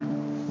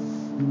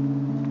Galatians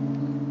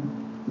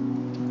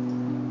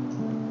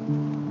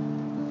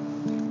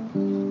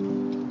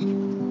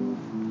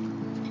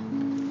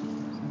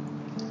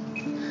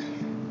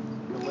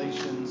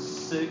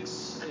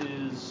 6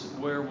 is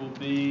where we'll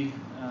be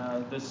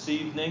this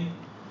evening.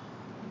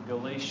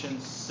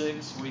 Galatians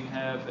 6, we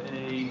have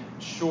a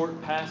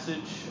short passage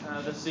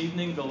this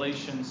evening.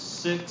 Galatians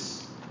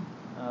 6,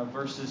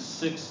 verses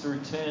 6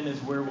 through 10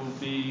 is where we'll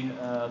be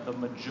the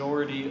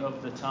majority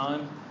of the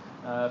time.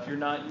 If you're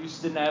not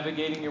used to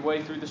navigating your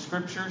way through the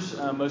scriptures,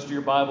 most of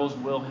your Bibles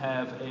will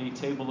have a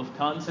table of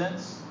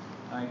contents.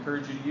 I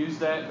encourage you to use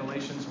that.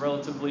 Galatians is a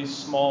relatively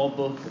small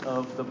book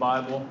of the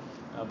Bible,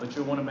 but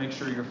you'll want to make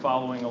sure you're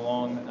following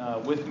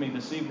along with me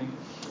this evening.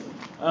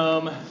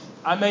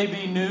 I may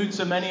be new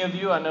to many of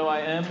you. I know I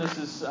am. This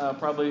is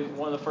probably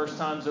one of the first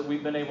times that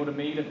we've been able to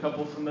meet a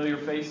couple familiar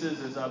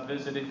faces as I've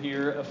visited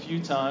here a few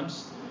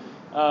times.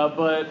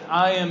 But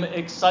I am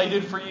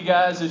excited for you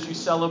guys as you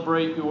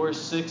celebrate your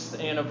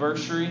 6th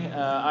anniversary.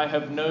 I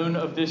have known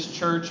of this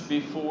church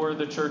before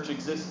the church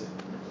existed.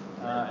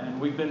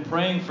 And we've been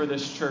praying for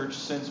this church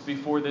since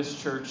before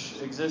this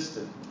church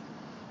existed.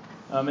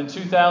 In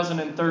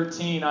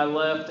 2013, I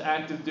left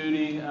active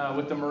duty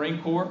with the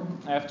Marine Corps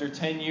after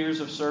 10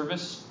 years of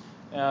service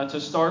to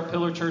start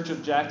Pillar Church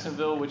of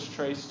Jacksonville, which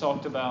Trace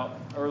talked about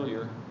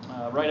earlier,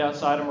 right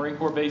outside of Marine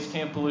Corps Base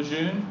Camp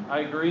Lejeune. I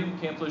agree,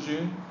 Camp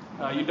Lejeune.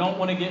 You don't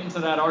want to get into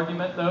that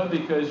argument, though,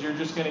 because you're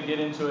just going to get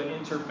into an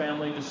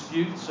inter-family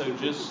dispute, so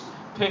just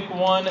pick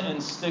one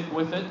and stick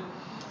with it.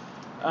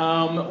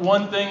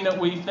 One thing that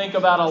we think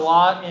about a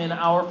lot in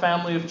our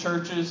family of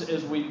churches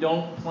is we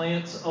don't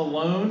plant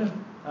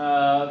alone.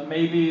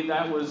 Maybe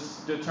that was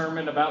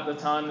determined about the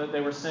time that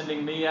they were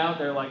sending me out.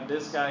 They're like,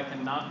 this guy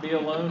cannot be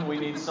alone. We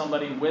need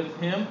somebody with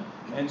him.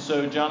 And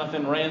so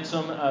Jonathan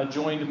Ransom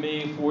joined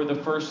me for the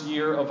first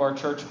year of our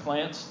church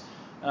plants.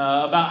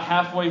 About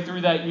halfway through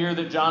that year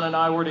that John and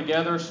I were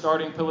together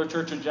starting Pillar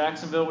Church of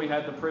Jacksonville, we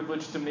had the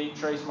privilege to meet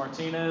Trace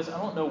Martinez.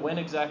 I don't know when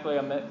exactly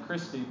I met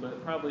Christy,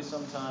 but probably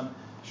sometime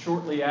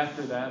shortly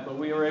after that. But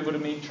we were able to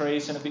meet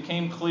Trace, and it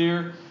became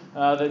clear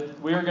that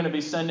we were going to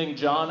be sending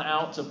John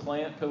out to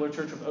plant Pillar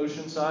Church of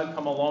Oceanside,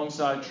 come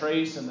alongside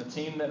Trace and the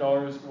team that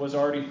was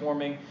already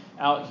forming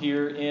out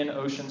here in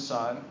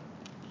Oceanside.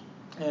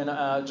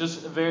 And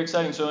just very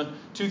exciting. So in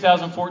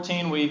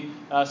 2014, we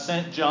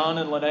sent John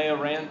and Linnea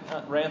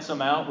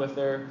Ransom out with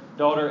their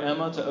daughter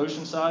Emma to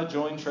Oceanside,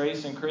 joined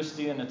Trace and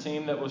Christy and the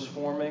team that was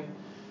forming.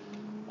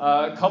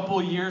 A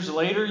couple years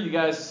later, you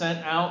guys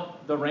sent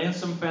out the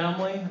Ransom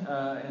family,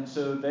 and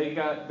so they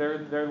got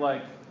they're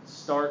like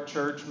start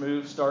church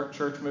move.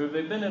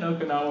 They've been in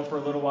Okinawa for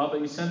a little while, but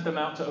you sent them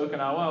out to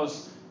Okinawa. I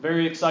was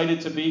very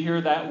excited to be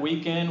here that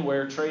weekend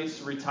where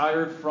Trace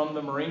retired from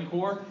the Marine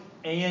Corps,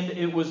 and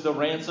it was the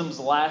Ransoms'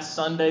 last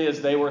Sunday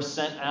as they were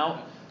sent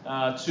out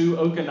to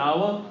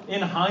Okinawa.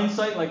 In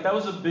hindsight, like that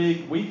was a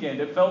big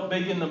weekend. It felt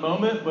big in the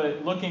moment,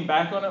 but looking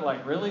back on it,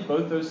 like really,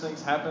 both those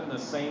things happened the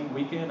same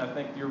weekend. I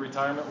think your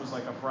retirement was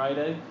like a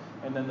Friday,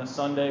 and then the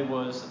Sunday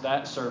was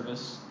that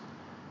service.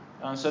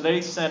 So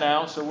they sent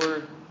out. So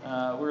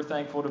we're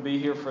thankful to be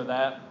here for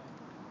that.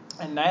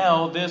 And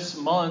now this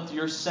month,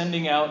 you're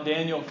sending out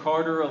Daniel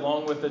Carter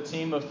along with a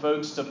team of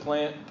folks to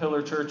plant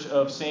Pillar Church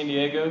of San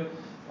Diego.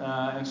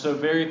 And so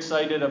very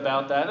excited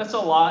about that. That's a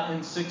lot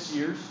in 6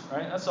 years,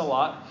 right? That's a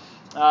lot.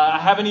 I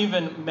haven't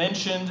even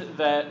mentioned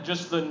that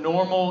just the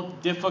normal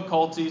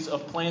difficulties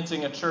of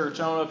planting a church.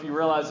 I don't know if you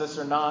realize this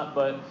or not,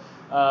 but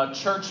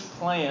church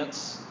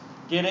plants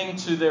getting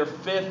to their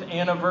fifth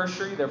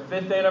anniversary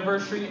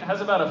has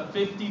about a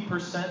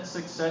 50%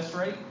 success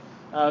rate.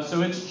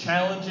 So it's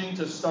challenging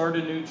to start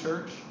a new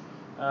church.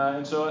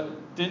 And so I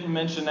didn't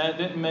mention that.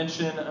 Didn't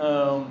mention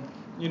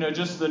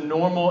just the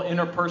normal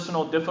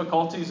interpersonal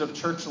difficulties of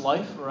church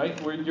life, right?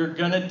 Where you're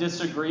going to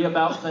disagree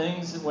about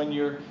things when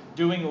you're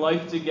doing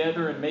life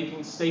together and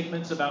making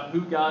statements about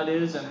who God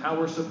is and how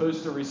we're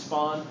supposed to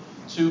respond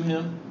to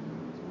Him.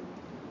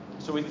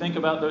 So we think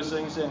about those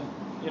things, and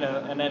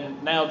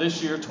then now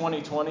this year,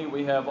 2020,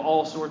 we have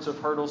all sorts of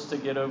hurdles to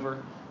get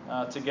over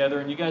together.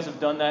 And you guys have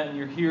done that, and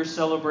you're here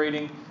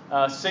celebrating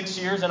 6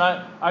 years. And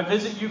I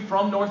visit you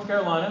from North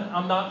Carolina.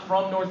 I'm not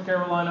from North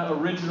Carolina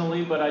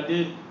originally, but I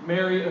did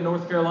marry a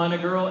North Carolina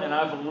girl, and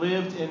I've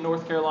lived in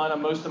North Carolina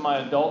most of my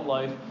adult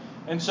life.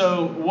 And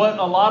so what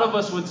a lot of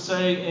us would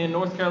say in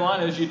North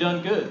Carolina is you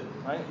done good,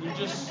 right?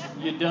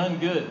 You done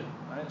good,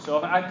 right? So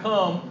if I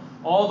come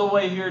all the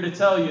way here to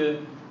tell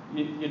you,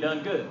 you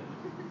done good,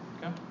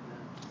 okay?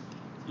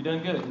 You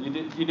done good.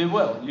 You did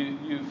well.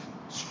 You've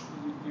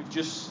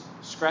just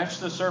scratched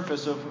the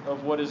surface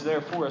of what is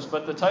there for us.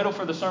 But the title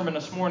for the sermon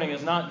this morning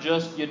is not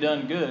just you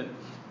done good.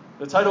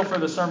 The title for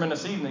the sermon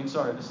this evening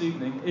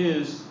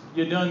is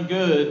you done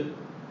good,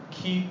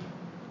 keep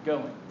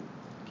going.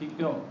 Keep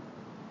going.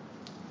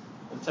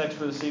 The text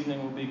for this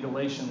evening will be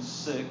Galatians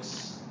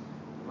 6,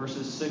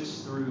 verses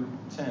 6 through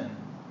 10. It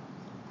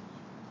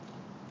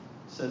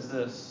says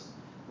this: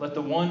 Let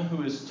the one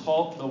who is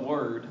taught the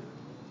word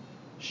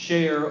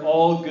share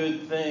all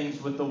good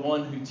things with the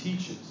one who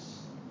teaches.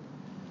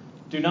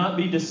 Do not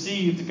be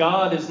deceived.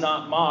 God is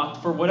not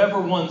mocked. For whatever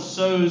one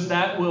sows,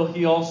 that will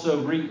he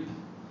also reap.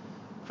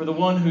 For the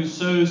one who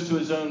sows to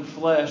his own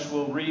flesh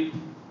will reap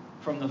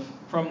from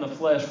the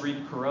flesh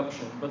reap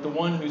corruption. But the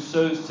one who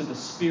sows to the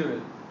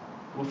Spirit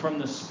will from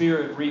the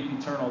Spirit reap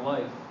eternal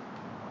life.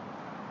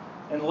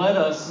 And let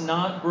us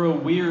not grow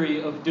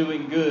weary of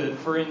doing good,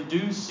 for in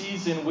due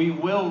season we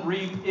will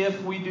reap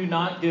if we do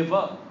not give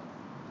up.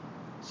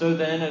 So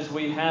then, as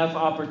we have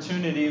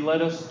opportunity,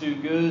 let us do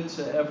good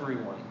to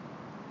everyone,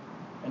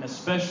 and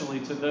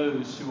especially to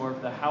those who are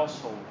of the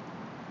household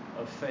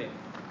of faith.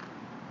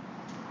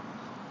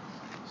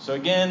 So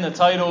again, the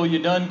title, You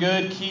Done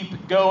Good,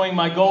 Keep Going.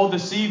 My goal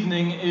this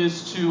evening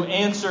is to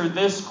answer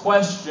this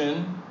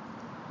question: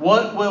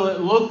 what will it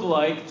look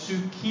like to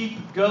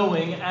keep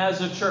going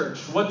as a church?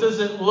 What does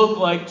it look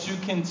like to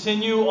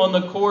continue on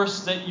the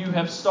course that you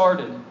have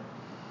started?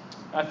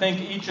 I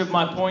think each of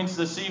my points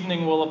this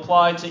evening will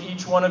apply to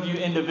each one of you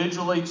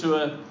individually to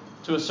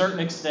a certain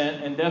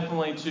extent, and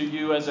definitely to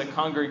you as a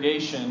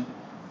congregation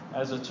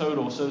as a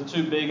total. So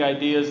 2 big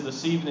ideas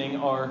this evening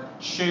are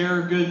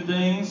share good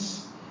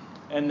things,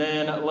 and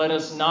then let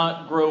us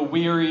not grow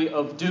weary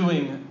of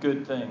doing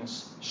good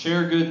things.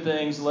 Share good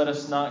things, let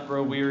us not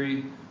grow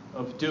weary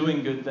of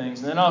doing good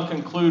things. And then I'll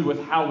conclude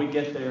with how we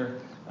get there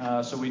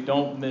so we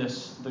don't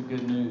miss the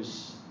good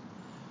news.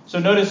 So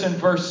notice in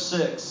verse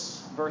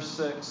 6,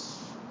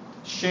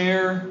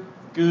 share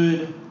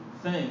good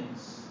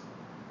things.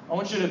 I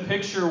want you to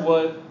picture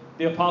what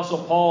the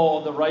Apostle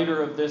Paul, the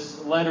writer of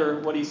this letter,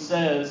 what he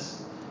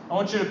says. I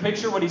want you to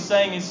picture what he's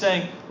saying. He's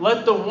saying,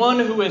 let the one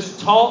who is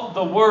taught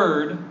the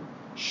word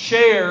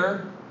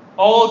share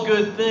all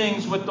good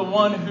things with the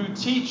one who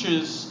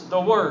teaches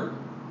the word.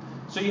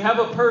 So you have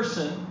a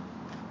person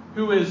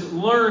who is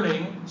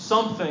learning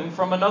something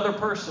from another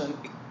person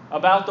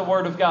about the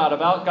Word of God,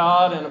 about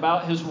God and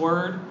about His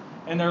Word,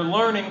 and they're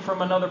learning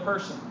from another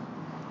person.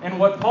 And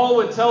what Paul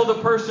would tell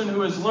the person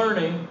who is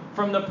learning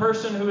from the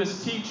person who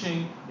is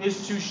teaching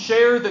is to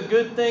share the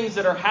good things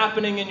that are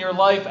happening in your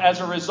life as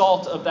a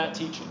result of that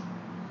teaching.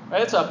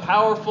 Right? It's a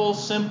powerful,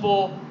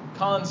 simple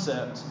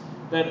concept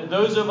that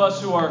those of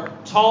us who are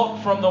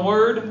taught from the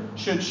Word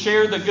should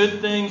share the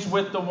good things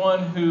with the one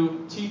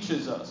who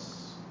teaches us.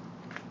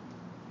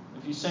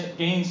 If you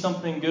gain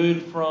something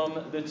good from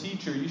the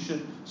teacher, you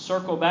should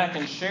circle back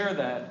and share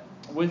that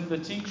with the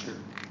teacher.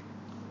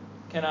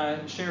 Can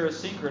I share a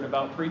secret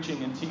about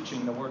preaching and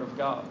teaching the Word of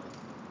God?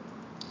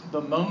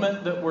 The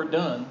moment that we're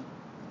done,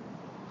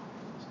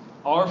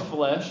 our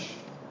flesh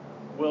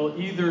will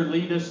either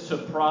lead us to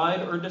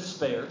pride or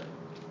despair.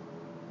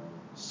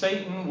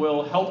 Satan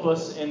will help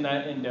us in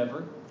that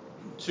endeavor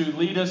to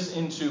lead us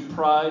into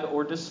pride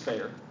or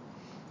despair.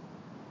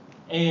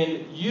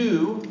 And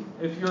you,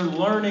 if you're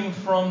learning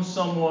from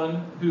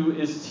someone who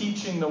is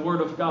teaching the Word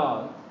of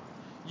God,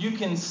 you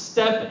can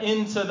step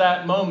into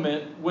that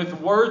moment with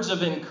words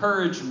of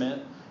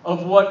encouragement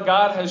of what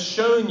God has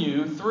shown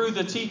you through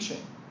the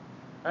teaching.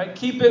 Right?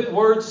 Keep it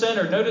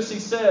word-centered. Notice he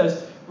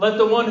says, let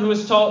the one who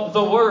is taught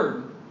the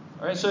Word.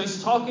 All right? So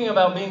he's talking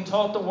about being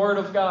taught the Word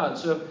of God.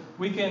 So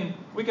we can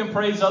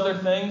praise other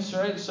things,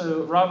 right?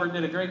 So Robert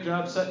did a great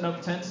job setting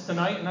up tents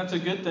tonight, and that's a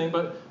good thing.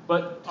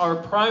 But our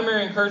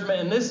primary encouragement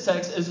in this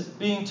text is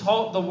being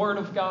taught the Word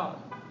of God.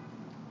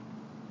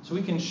 So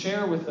we can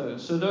share with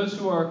those. So those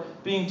who are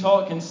being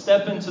taught can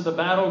step into the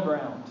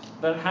battleground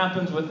that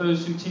happens with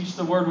those who teach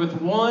the Word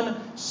with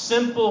one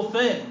simple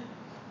thing,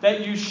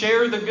 that you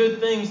share the good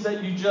things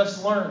that you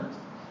just learned.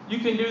 You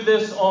can do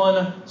this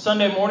on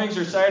Sunday mornings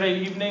or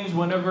Saturday evenings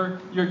whenever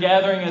you're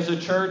gathering as a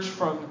church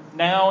from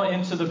now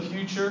into the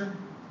future.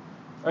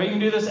 Or you can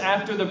do this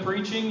after the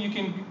preaching. You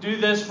can do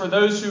this for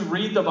those who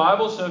read the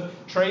Bible. So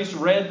Trace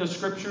read the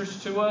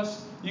scriptures to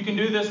us. You can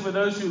do this with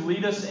those who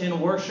lead us in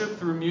worship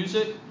through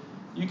music.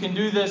 You can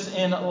do this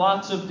in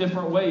lots of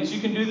different ways.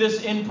 You can do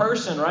this in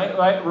person,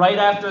 right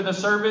after the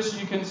service.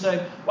 You can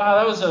say, "Wow,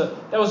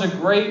 that was a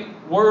great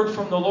word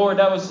from the Lord.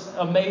 That was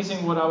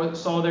amazing what I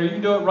saw there." You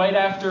can do it right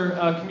after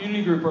a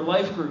community group or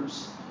life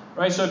groups,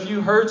 right? So if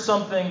you heard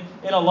something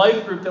in a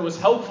life group that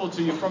was helpful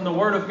to you from the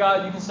Word of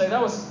God, you can say,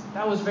 "That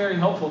was very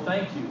helpful.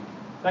 Thank you.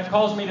 That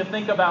caused me to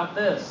think about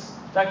this.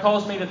 That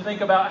caused me to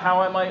think about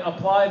how I might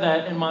apply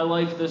that in my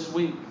life this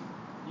week."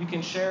 You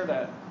can share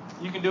that.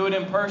 You can do it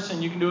in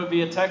person. You can do it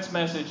via text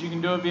message. You can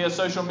do it via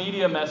social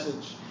media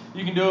message.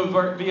 You can do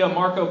it via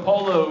Marco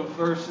Polo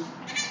versus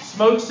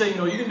smoke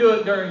signal. You can do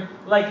it during,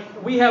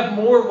 we have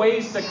more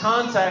ways to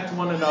contact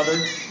one another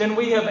than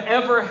we have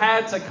ever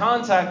had to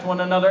contact one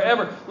another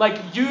ever.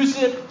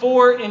 Use it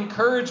for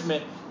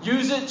encouragement.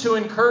 Use it to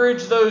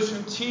encourage those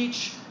who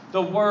teach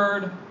the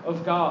Word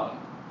of God.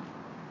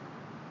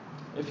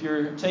 If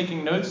you're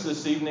taking notes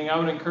this evening, I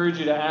would encourage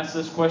you to ask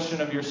this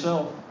question of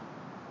yourself.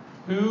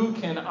 Who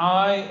can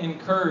I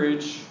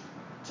encourage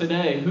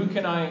today? Who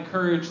can I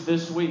encourage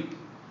this week?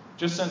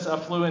 Just since I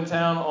flew in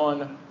town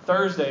on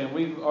Thursday, and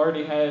we've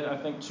already had, I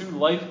think, 2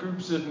 life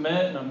groups have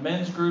met, and a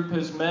men's group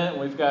has met,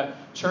 and we've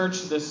got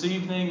church this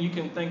evening. You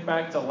can think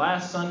back to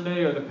last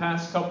Sunday or the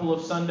past couple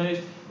of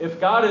Sundays. If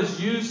God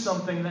has used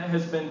something that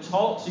has been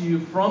taught to you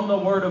from the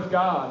Word of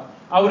God,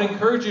 I would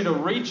encourage you to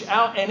reach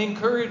out and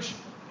encourage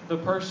the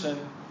person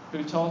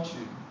who taught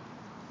you.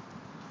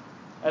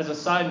 As a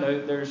side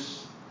note,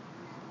 there's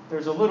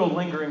a little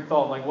lingering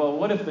thought, like, well,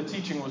 what if the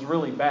teaching was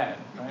really bad,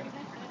 right?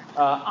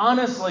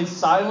 Honestly,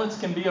 silence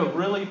can be a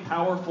really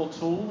powerful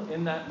tool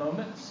in that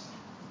moment.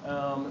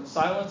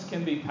 Silence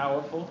can be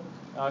powerful.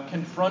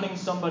 Confronting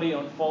somebody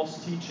on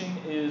false teaching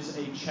is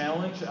a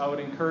challenge. I would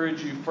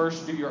encourage you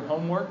first do your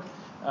homework.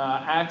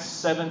 Acts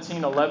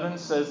 17:11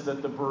 says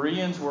that the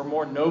Bereans were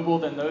more noble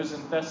than those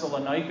in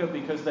Thessalonica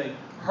because they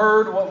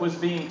heard what was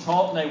being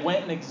taught and they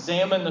went and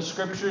examined the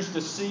Scriptures to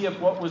see if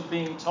what was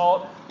being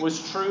taught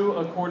was true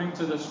according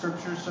to the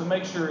Scriptures. So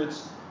make sure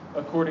it's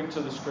according to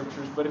the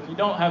Scriptures. But if you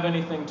don't have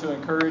anything to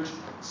encourage,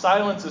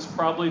 silence is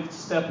probably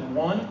step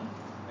 1,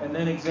 and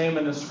then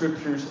examine the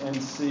Scriptures and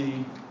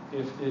see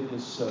if it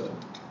is so.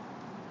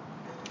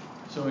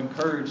 So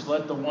encourage,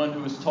 let the one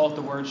who has taught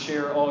the Word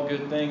share all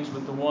good things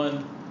with the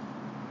one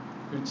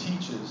who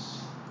teaches.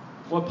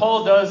 What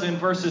Paul does in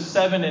verses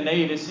 7 and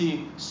 8 is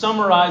he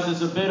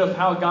summarizes a bit of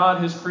how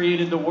God has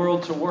created the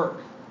world to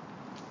work.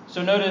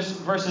 So notice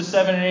verses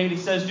 7 and 8, he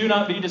says, "Do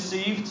not be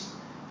deceived.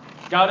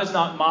 God is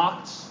not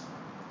mocked.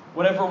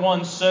 Whatever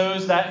one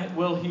sows, that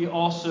will he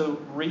also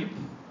reap."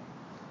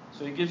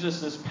 So he gives us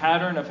this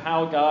pattern of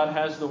how God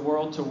has the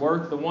world to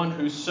work. The one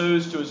who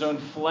sows to his own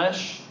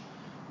flesh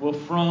will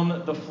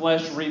from the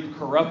flesh reap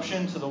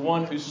corruption. To the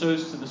one who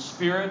sows to the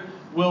Spirit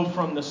will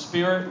from the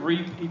Spirit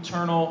reap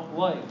eternal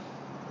life.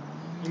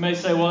 You may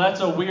say, well, that's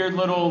a weird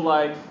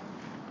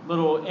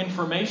little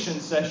information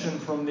session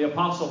from the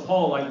Apostle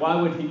Paul. Like, why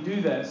would he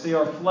do that? See,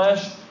 our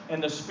flesh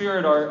and the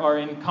Spirit are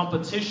in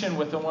competition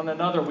with one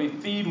another. We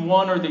feed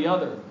one or the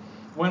other.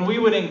 When we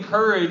would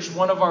encourage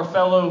one of our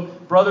fellow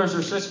brothers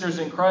or sisters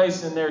in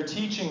Christ and they're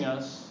teaching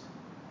us,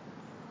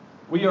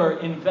 we are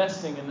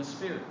investing in the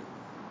Spirit.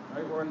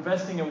 Right? We're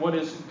investing in what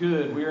is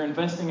good. We are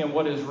investing in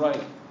what is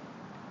right.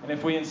 And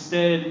if we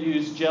instead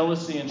use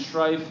jealousy and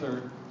strife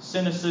or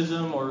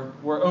cynicism or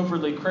we're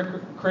overly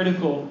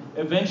critical,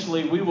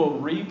 eventually we will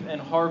reap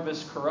and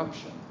harvest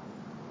corruption.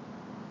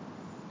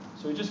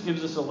 So he just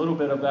gives us a little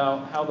bit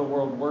about how the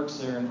world works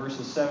there in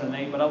verses 7 and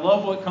 8. But I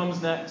love what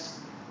comes next.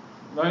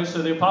 Right?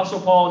 So the Apostle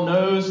Paul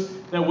knows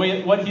that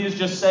what he has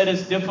just said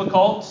is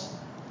difficult.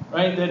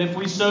 Right? That if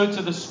we sow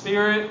to the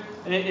Spirit,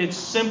 it's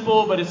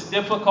simple, but it's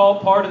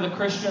difficult part of the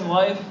Christian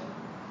life.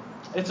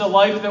 It's a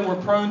life that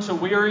we're prone to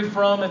weary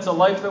from. It's a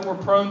life that we're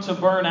prone to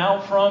burn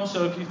out from.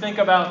 So if you think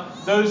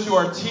about those who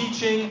are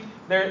teaching,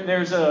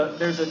 there's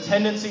a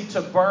tendency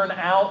to burn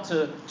out,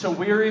 to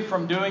weary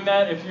from doing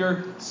that. If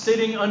you're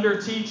sitting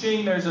under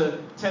teaching, there's a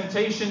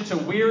temptation to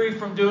weary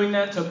from doing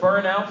that, to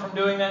burn out from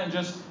doing that, and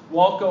just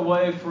walk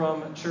away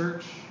from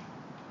church.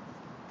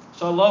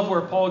 So I love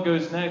where Paul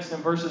goes next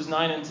in verses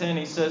 9 and 10.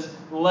 He says,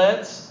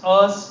 "Let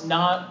us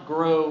not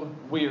grow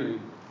weary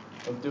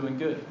of doing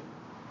good."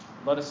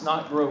 Let us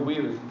not grow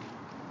weary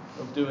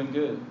of doing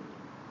good.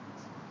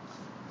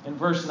 In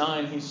verse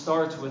 9, he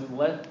starts with,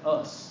 let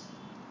us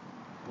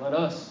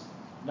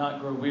not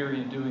grow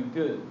weary in doing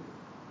good.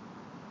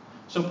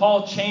 So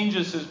Paul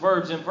changes his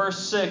verbs. In verse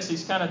 6,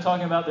 he's kind of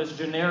talking about this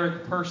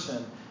generic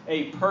person,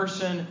 a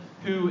person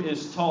who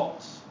is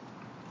taught.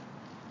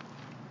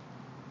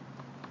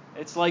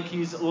 It's like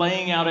he's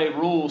laying out a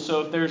rule.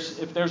 So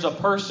if there's a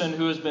person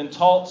who has been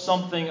taught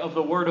something of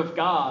the Word of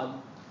God,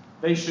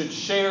 they should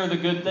share the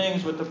good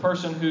things with the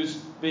person who's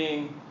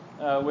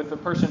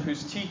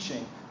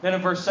teaching. Then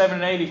in verse 7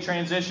 and 8, he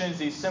transitions.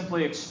 He's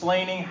simply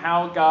explaining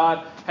how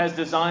God has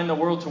designed the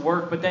world to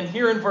work. But then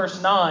here in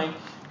verse 9,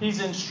 he's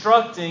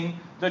instructing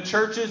the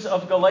churches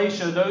of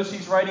Galatia, those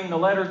he's writing the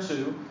letter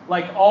to,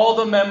 like all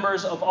the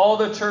members of all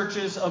the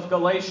churches of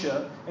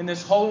Galatia in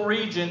this whole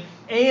region,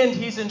 and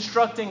he's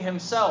instructing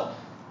himself.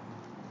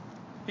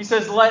 He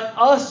says, let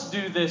us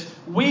do this.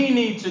 We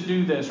need to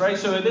do this, right?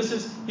 So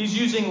he's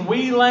using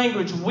we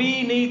language.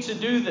 We need to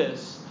do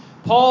this.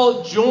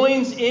 Paul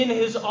joins in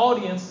his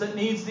audience that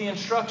needs the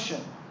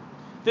instruction.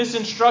 This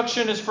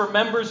instruction is for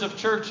members of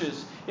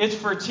churches. It's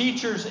for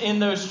teachers in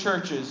those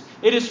churches.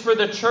 It is for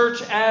the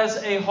church as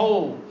a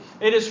whole.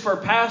 It is for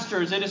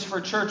pastors. It is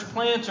for church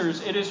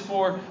planters. It is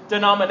for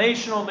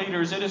denominational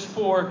leaders. It is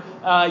for,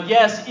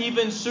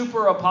 even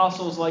super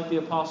apostles like the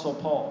Apostle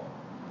Paul.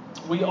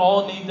 We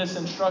all need this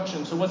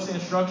instruction. So what's the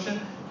instruction?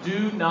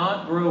 Do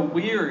not grow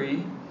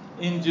weary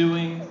in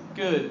doing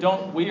good.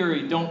 Don't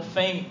weary. Don't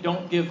faint.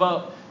 Don't give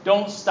up.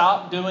 Don't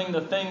stop doing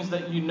the things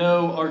that you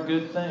know are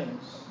good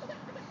things.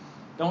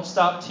 Don't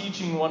stop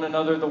teaching one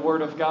another the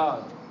Word of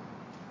God.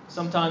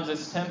 Sometimes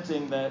it's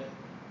tempting that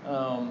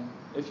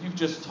if you've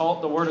just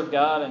taught the Word of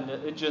God and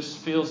it just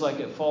feels like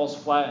it falls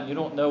flat and you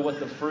don't know what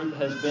the fruit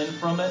has been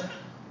from it,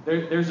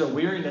 there's a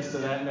weariness to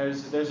that, and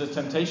there's a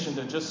temptation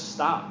to just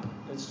stop.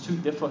 It's too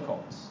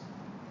difficult.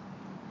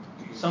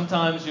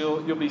 Sometimes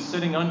you'll be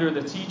sitting under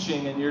the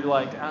teaching and you're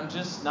like, I'm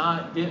just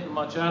not getting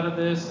much out of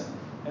this.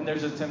 And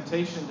there's a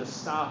temptation to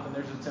stop, and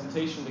there's a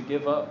temptation to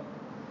give up.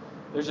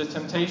 There's a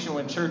temptation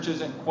when church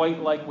isn't quite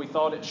like we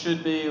thought it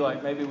should be,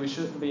 like maybe we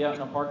shouldn't be out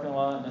in a parking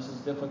lot and this is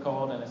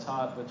difficult and it's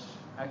hot, but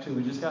actually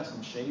we just got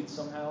some shade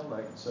somehow,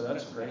 so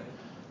that's great,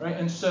 right?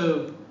 And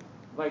so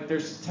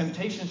there's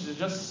temptations to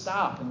just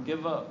stop and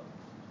give up.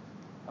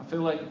 I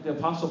feel like the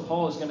Apostle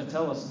Paul is going to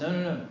tell us,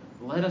 no,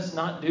 let us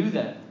not do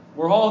that.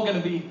 We're all going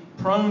to be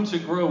prone to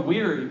grow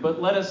weary, but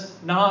let us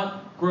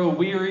not grow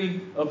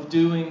weary of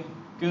doing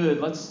good.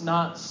 Let's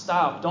not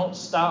stop. Don't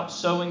stop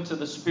sowing to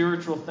the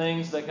spiritual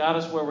things that got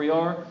us where we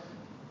are.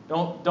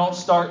 Don't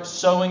start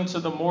sowing to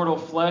the mortal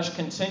flesh.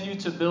 Continue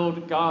to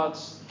build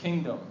God's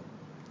kingdom.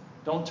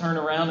 Don't turn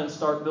around and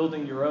start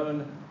building your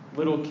own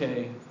little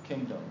K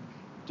kingdom.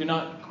 Do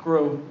not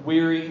grow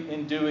weary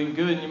in doing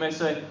good. And you may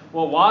say,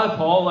 well, why,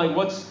 Paul?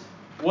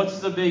 What's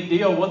the big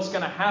deal? What's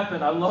going to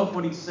happen? I love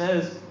what he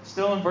says.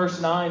 Still in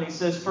verse 9, he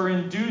says, for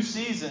in due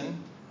season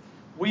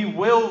we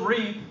will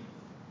reap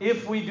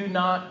if we do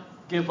not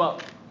give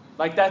up.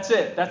 That's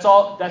it. That's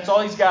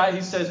all he's got.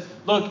 He says,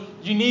 look,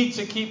 you need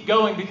to keep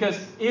going, because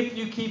if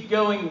you keep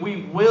going,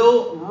 we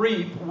will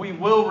reap. We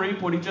will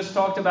reap what he just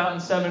talked about in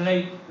 7 and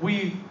 8.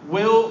 We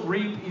will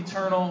reap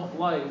eternal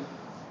life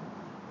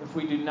if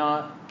we do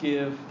not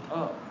give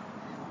up.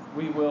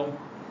 We will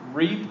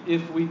reap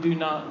if we do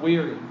not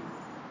weary.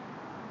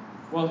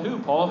 Well, who,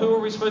 Paul? Who are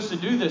we supposed to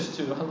do this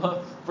to? I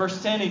love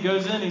verse 10. He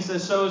goes in. He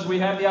says, so as we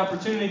have the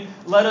opportunity,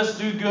 let us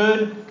do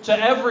good to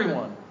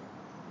everyone.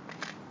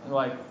 And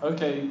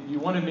okay, you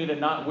wanted me to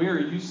not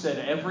weary. You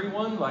said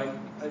everyone?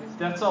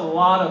 That's a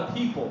lot of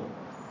people.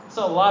 It's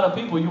a lot of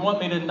people. You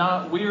want me to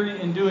not weary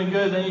in doing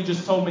good, then you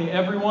just told me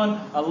everyone.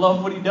 I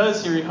love what he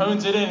does here. He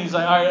hones it in. He's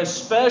like, all right,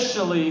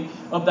 especially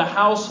of the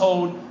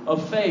household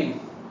of faith.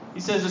 He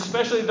says,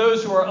 especially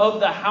those who are of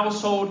the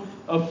household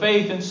of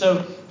faith. And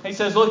so he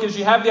says, look, as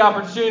you have the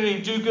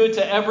opportunity, do good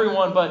to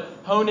everyone, but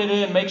hone it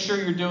in. Make sure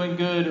you're doing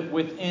good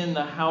within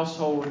the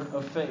household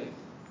of faith.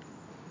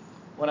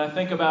 When I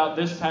think about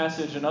this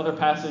passage and other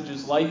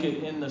passages like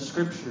it in the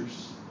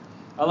Scriptures,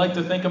 I like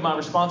to think of my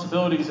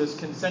responsibilities as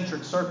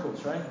concentric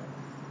circles, right?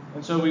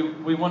 And so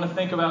we want to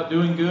think about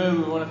doing good.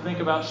 We want to think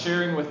about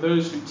sharing with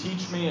those who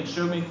teach me and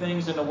show me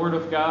things in the Word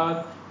of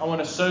God. I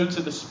want to sow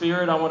to the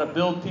Spirit. I want to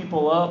build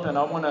people up, and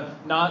I want to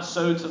not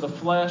sow to the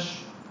flesh.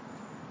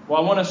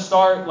 Well, I want to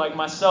start,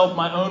 myself,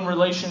 my own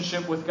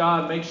relationship with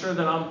God. Make sure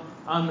that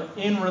I'm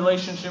in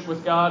relationship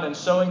with God and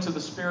sowing to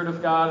the Spirit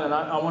of God, and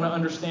I want to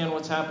understand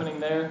what's happening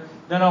there.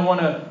 Then I want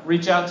to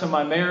reach out to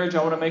my marriage.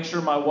 I want to make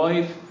sure my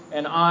wife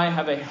and I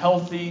have a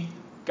healthy,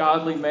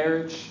 godly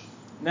marriage.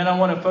 And then I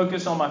want to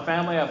focus on my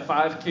family. I have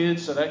 5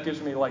 kids, so that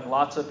gives me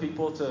lots of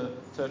people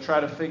to try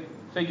to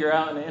figure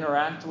out and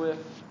interact with.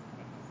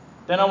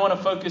 Then I want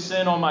to focus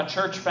in on my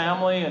church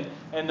family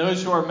and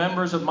those who are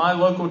members of my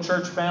local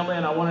church family,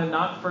 and I want to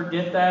not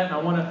forget that.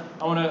 And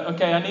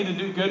I need to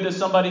do good to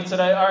somebody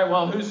today. All right,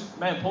 well,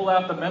 pull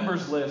out the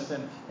members list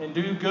and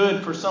do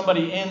good for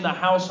somebody in the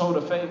household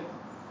of faith.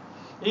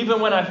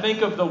 Even when I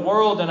think of the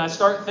world and I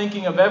start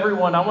thinking of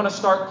everyone, I want to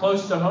start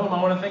close to home.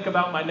 I want to think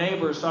about my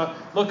neighbors. So I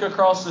look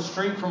across the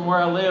street from where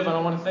I live, and I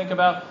want to think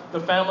about the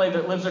family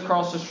that lives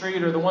across the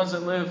street, or the ones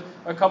that live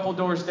a couple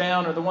doors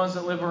down, or the ones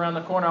that live around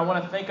the corner. I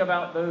want to think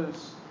about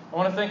those. I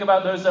want to think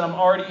about those that I'm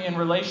already in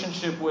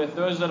relationship with,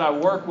 those that I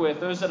work with,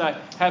 those that I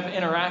have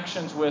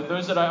interactions with,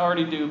 those that I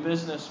already do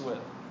business with.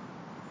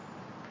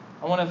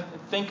 I want to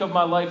think of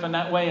my life in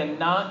that way and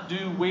not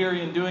do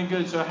weary in doing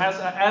good. So as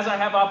I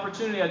have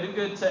opportunity, I do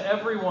good to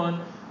everyone,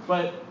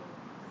 but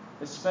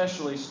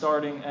especially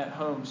starting at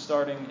home,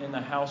 starting in the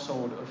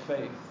household of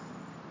faith.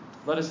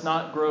 Let us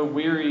not grow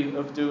weary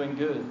of doing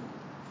good,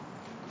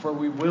 for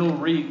we will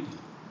reap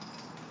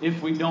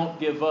if we don't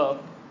give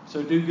up.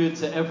 So do good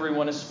to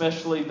everyone,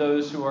 especially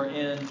those who are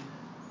in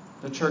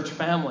the church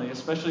family,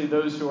 especially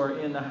those who are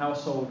in the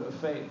household of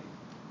faith.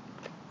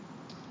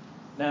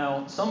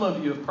 Now, some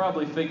of you have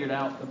probably figured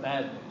out the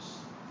bad news.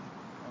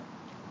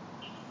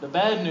 The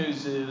bad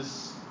news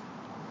is,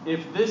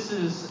 if this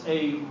is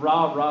a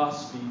rah-rah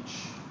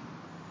speech,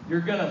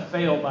 you're going to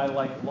fail by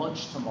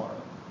lunch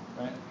tomorrow,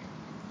 right?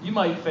 You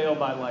might fail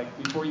by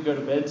before you go to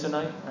bed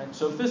tonight, right?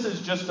 So if this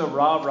is just a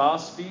rah-rah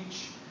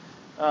speech,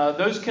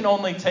 those can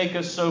only take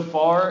us so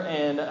far,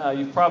 and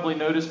you've probably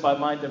noticed by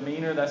my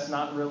demeanor, that's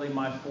not really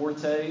my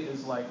forte,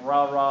 is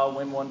rah-rah,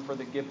 win one for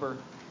the Gipper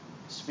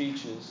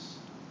speeches.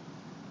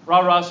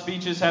 Rah-rah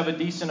speeches have a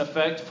decent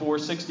effect for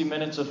 60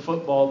 minutes of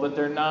football, but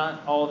they're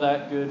not all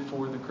that good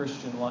for the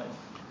Christian life.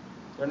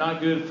 They're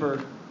not good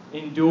for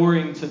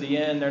enduring to the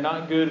end. They're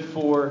not good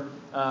for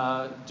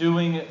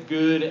doing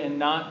good and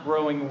not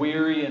growing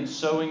weary, and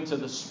sowing to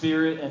the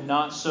Spirit and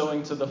not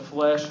sowing to the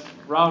flesh.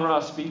 Rah-rah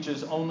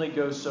speeches only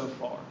go so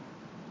far.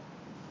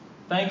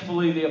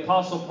 Thankfully, the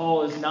Apostle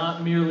Paul is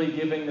not merely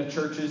giving the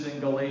churches in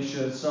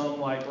Galatia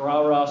some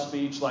rah-rah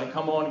speech,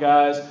 come on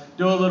guys,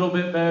 do a little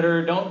bit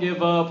better, don't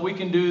give up, we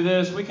can do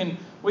this, we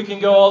can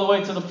go all the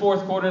way to the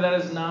fourth quarter. That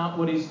is not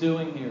what he's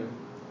doing here.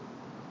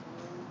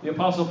 The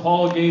Apostle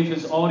Paul gave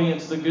his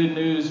audience the good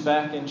news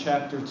back in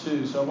chapter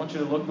 2. So I want you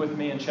to look with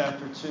me in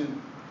chapter 2.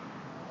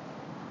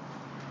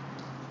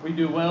 We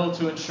do well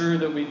to ensure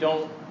that we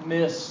don't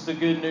miss the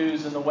good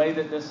news in the way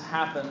that this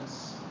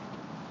happens.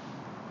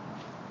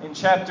 In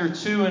chapter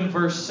 2 and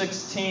verse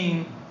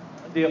 16,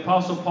 the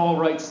Apostle Paul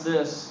writes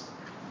this: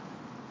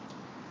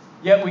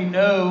 "Yet we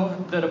know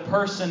that a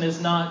person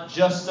is not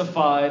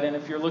justified," and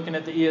if you're looking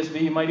at the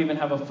ESV, you might even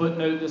have a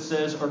footnote that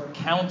says, "or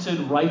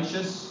counted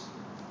righteous.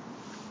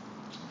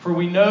 For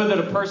we know that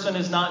a person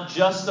is not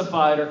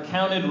justified or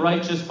counted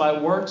righteous by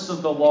works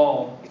of the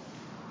law,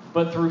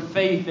 but through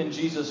faith in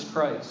Jesus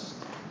Christ.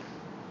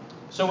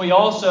 So we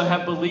also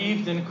have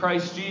believed in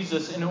Christ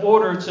Jesus in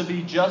order to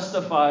be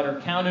justified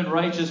or counted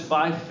righteous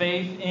by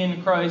faith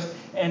in Christ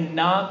and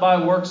not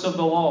by works of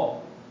the law.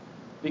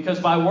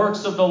 Because by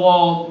works of the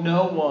law,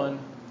 no one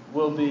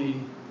will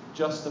be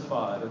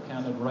justified or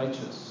counted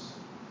righteous."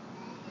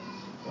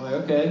 Like,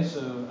 okay,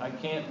 so I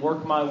can't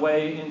work my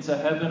way into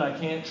heaven. I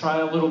can't try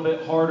a little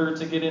bit harder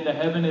to get into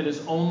heaven. It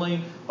is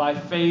only by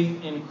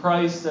faith in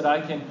Christ that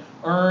I can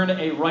earn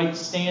a right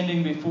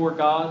standing before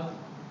God.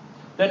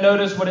 Then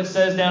notice what it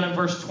says down in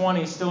verse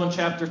 20, still in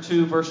chapter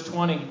 2, verse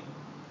 20.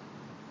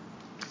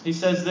 He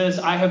says this: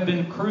 "I have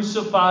been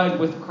crucified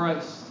with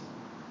Christ.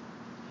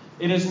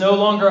 It is no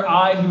longer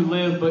I who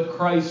live, but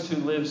Christ who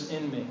lives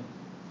in me.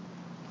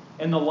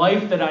 And the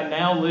life that I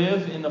now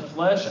live in the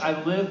flesh,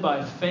 I live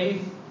by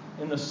faith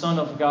in the Son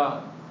of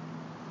God,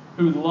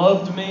 who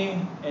loved me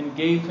and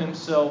gave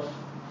himself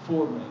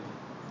for me."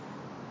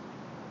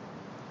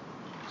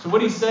 So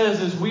what he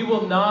says is we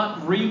will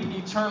not reap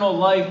eternal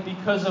life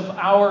because of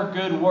our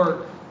good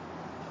work.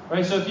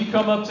 Right? So if you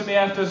come up to me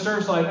after the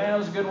service like, "Man, that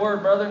was a good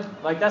word, brother."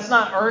 Like, that's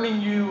not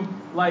earning you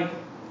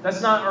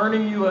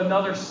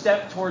another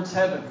step towards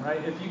heaven,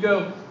 right? If you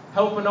go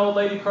help an old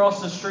lady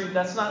cross the street,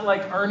 that's not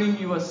like earning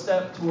you a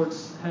step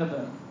towards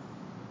heaven.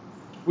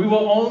 We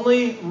will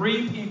only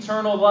reap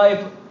eternal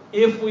life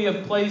if we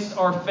have placed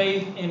our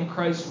faith in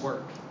Christ's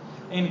work.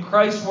 In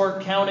Christ's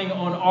work counting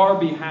on our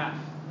behalf.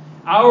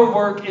 Our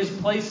work is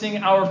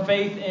placing our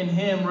faith in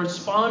Him,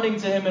 responding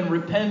to Him in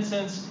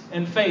repentance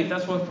and faith.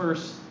 That's what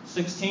verse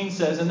 16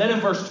 says. And then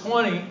in verse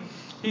 20,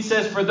 he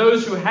says, "For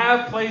those who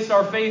have placed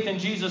our faith in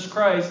Jesus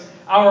Christ,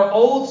 our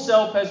old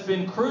self has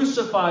been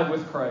crucified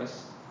with Christ.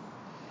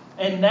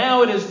 And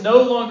now it is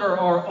no longer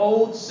our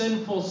old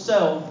sinful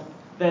self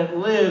that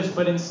lives,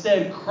 but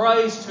instead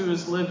Christ who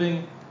is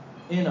living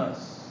in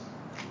us."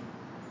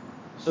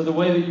 So the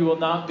way that you will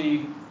not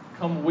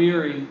become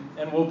weary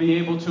and will be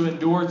able to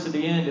endure to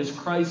the end is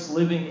Christ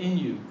living in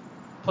you.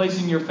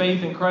 Placing your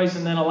faith in Christ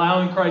and then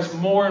allowing Christ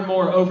more and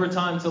more over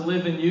time to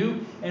live in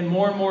you, and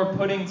more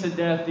putting to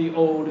death the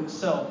old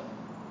self.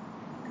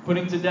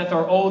 Putting to death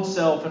our old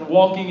self and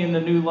walking in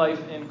the new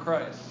life in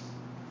Christ.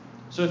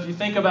 So if you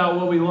think about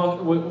what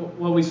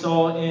we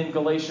saw in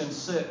Galatians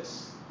 6,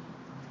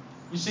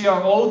 you see,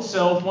 our old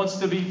self wants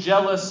to be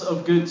jealous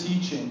of good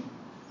teaching.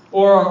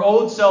 Or our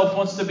old self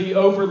wants to be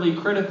overly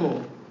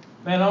critical.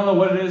 Man, I don't know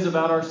what it is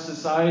about our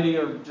society,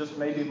 or just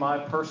maybe my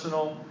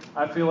personal,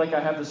 I feel like I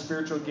have the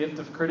spiritual gift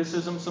of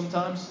criticism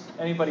sometimes.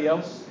 Anybody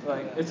else?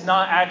 Like, it's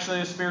not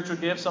actually a spiritual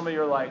gift. Some of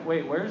you are like,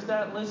 "Wait, where's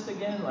that list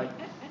again?" Like,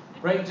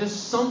 right?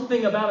 Just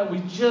something about it.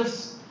 We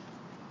just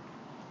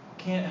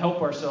can't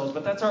help ourselves.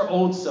 But that's our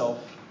old self.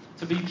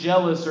 To be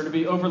jealous or to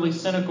be overly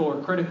cynical or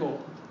critical.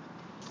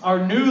 Our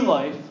new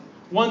life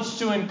wants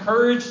to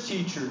encourage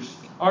teachers.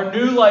 Our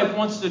new life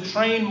wants to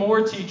train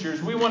more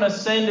teachers. We want to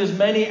send as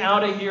many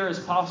out of here as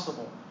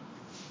possible.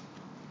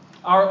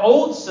 Our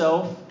old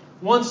self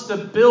wants to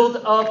build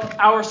up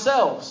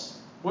ourselves.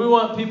 We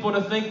want people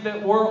to think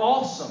that we're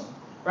awesome.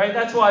 Right?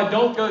 That's why I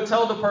don't go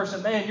tell the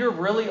person, "Man, you're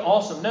really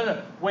awesome." No.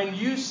 When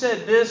you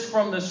said this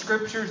from the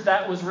scriptures,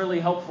 that was really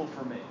helpful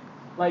for me.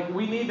 Like,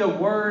 we need to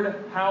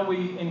word how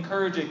we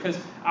encourage it. Because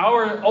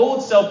our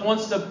old self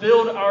wants to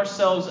build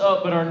ourselves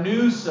up, but our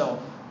new self,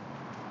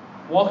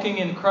 walking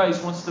in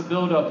Christ, wants to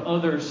build up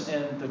others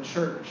and the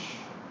church.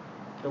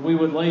 That we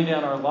would lay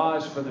down our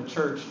lives for the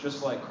church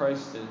just like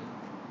Christ did.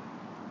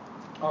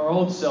 Our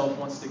old self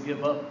wants to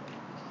give up.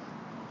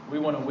 We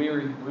want to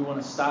weary. We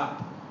want to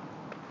stop.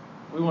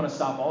 We want to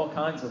stop all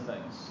kinds of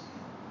things.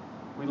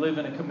 We live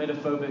in a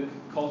committophobic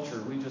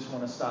culture. We just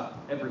want to stop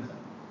everything.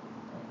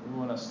 We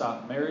want to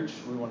stop marriage.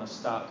 We want to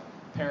stop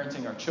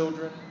parenting our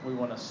children. We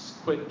want to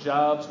quit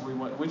jobs.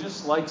 We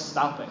just like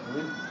stopping.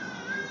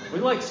 We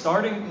like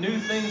starting new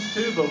things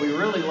too, but we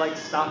really like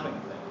stopping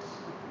things.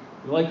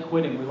 We like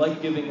quitting. We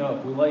like giving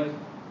up. We like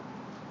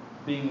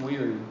being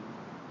weary.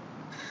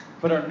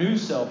 But our new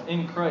self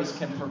in Christ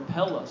can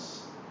propel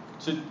us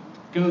to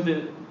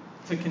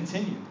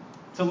continue.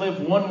 To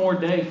live one more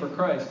day for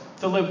Christ.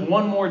 To live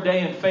one more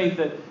day in faith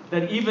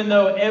that even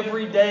though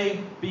every day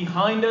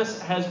behind us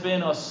has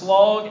been a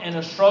slog and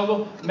a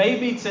struggle,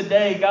 maybe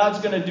today God's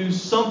going to do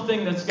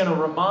something that's going to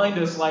remind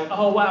us like,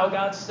 "Oh wow,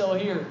 God's still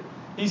here.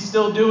 He's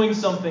still doing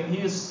something. He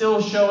is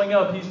still showing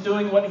up. He's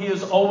doing what He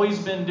has always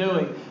been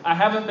doing. I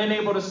haven't been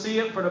able to see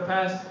it for the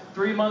past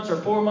 3 months or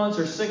 4 months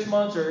or 6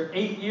 months or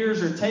 8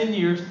 years or 10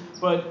 years,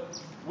 but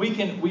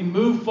we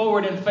move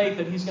forward in faith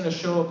that He's going to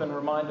show up and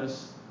remind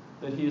us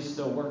that He is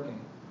still working.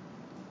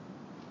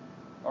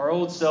 Our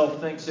old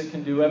self thinks it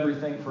can do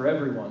everything for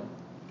everyone.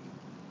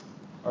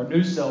 Our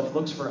new self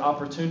looks for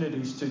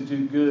opportunities to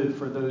do good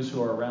for those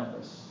who are around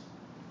us.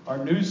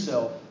 Our new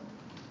self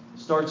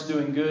starts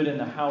doing good in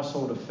the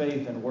household of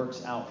faith and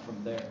works out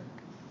from there.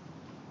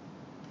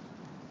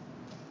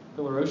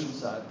 Pillar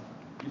Oceanside,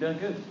 you're doing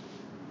good.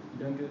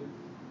 You're doing good.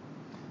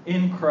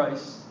 In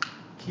Christ,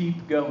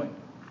 keep going.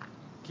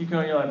 Keep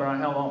going. You're like,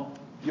 Brian, how long?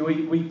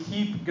 We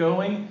keep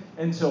going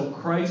until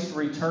Christ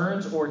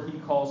returns or He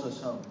calls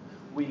us home.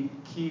 We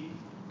keep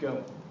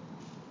going.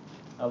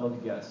 I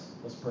love you guys.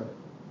 Let's pray.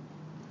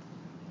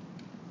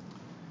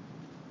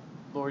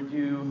 Lord,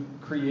 You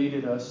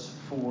created us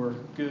for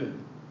good.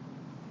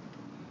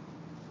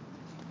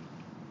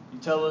 You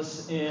tell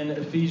us in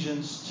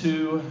Ephesians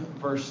 2,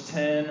 verse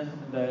 10,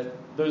 that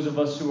those of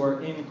us who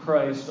are in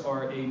Christ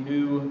are a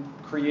new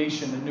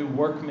creation, a new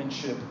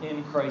workmanship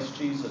in Christ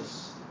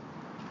Jesus,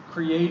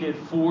 created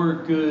for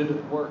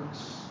good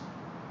works.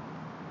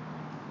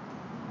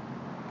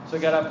 So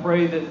God, I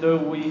pray that though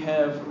we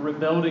have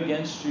rebelled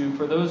against You,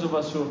 for those of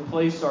us who have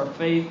placed our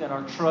faith and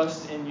our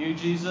trust in You,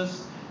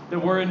 Jesus, that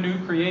we're a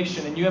new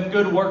creation and You have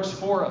good works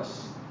for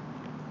us.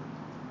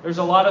 There's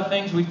a lot of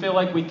things we feel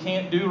like we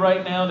can't do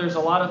right now. There's a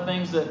lot of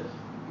things that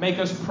make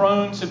us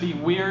prone to be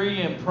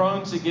weary and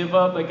prone to give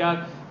up. But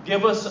God,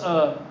 give us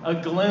a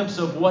glimpse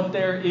of what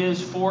there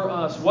is for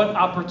us. What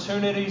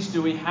opportunities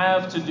do we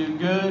have to do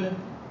good?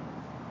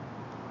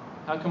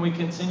 How can we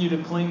continue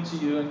to cling to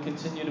You and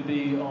continue to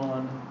be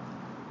on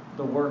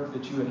the work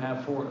that You would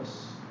have for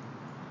us?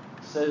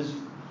 It says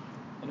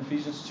in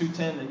Ephesians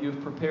 2:10 that You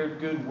have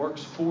prepared good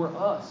works for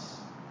us.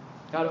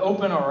 God,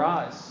 open our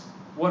eyes.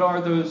 What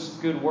are those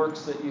good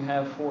works that You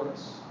have for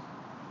us?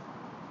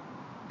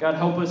 God,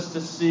 help us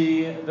to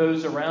see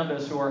those around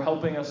us who are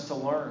helping us to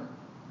learn.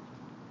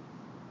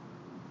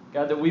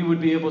 God, that we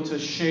would be able to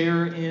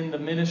share in the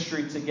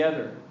ministry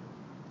together.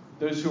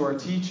 Those who are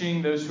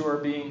teaching, those who are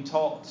being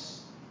taught,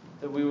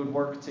 that we would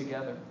work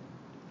together.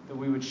 That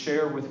we would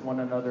share with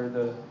one another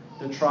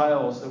the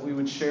trials, that we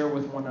would share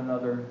with one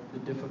another the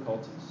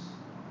difficulties.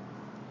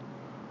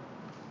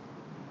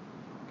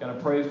 God, I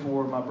pray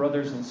for my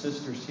brothers and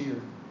sisters here.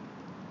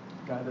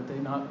 God, that they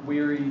not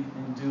weary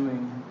in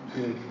doing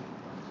good,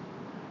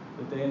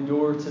 that they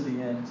endure to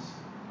the end,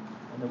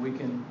 and that we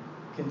can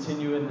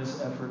continue in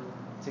this effort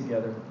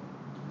together.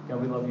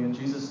 God, we love You in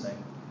Jesus' name.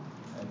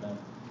 Amen.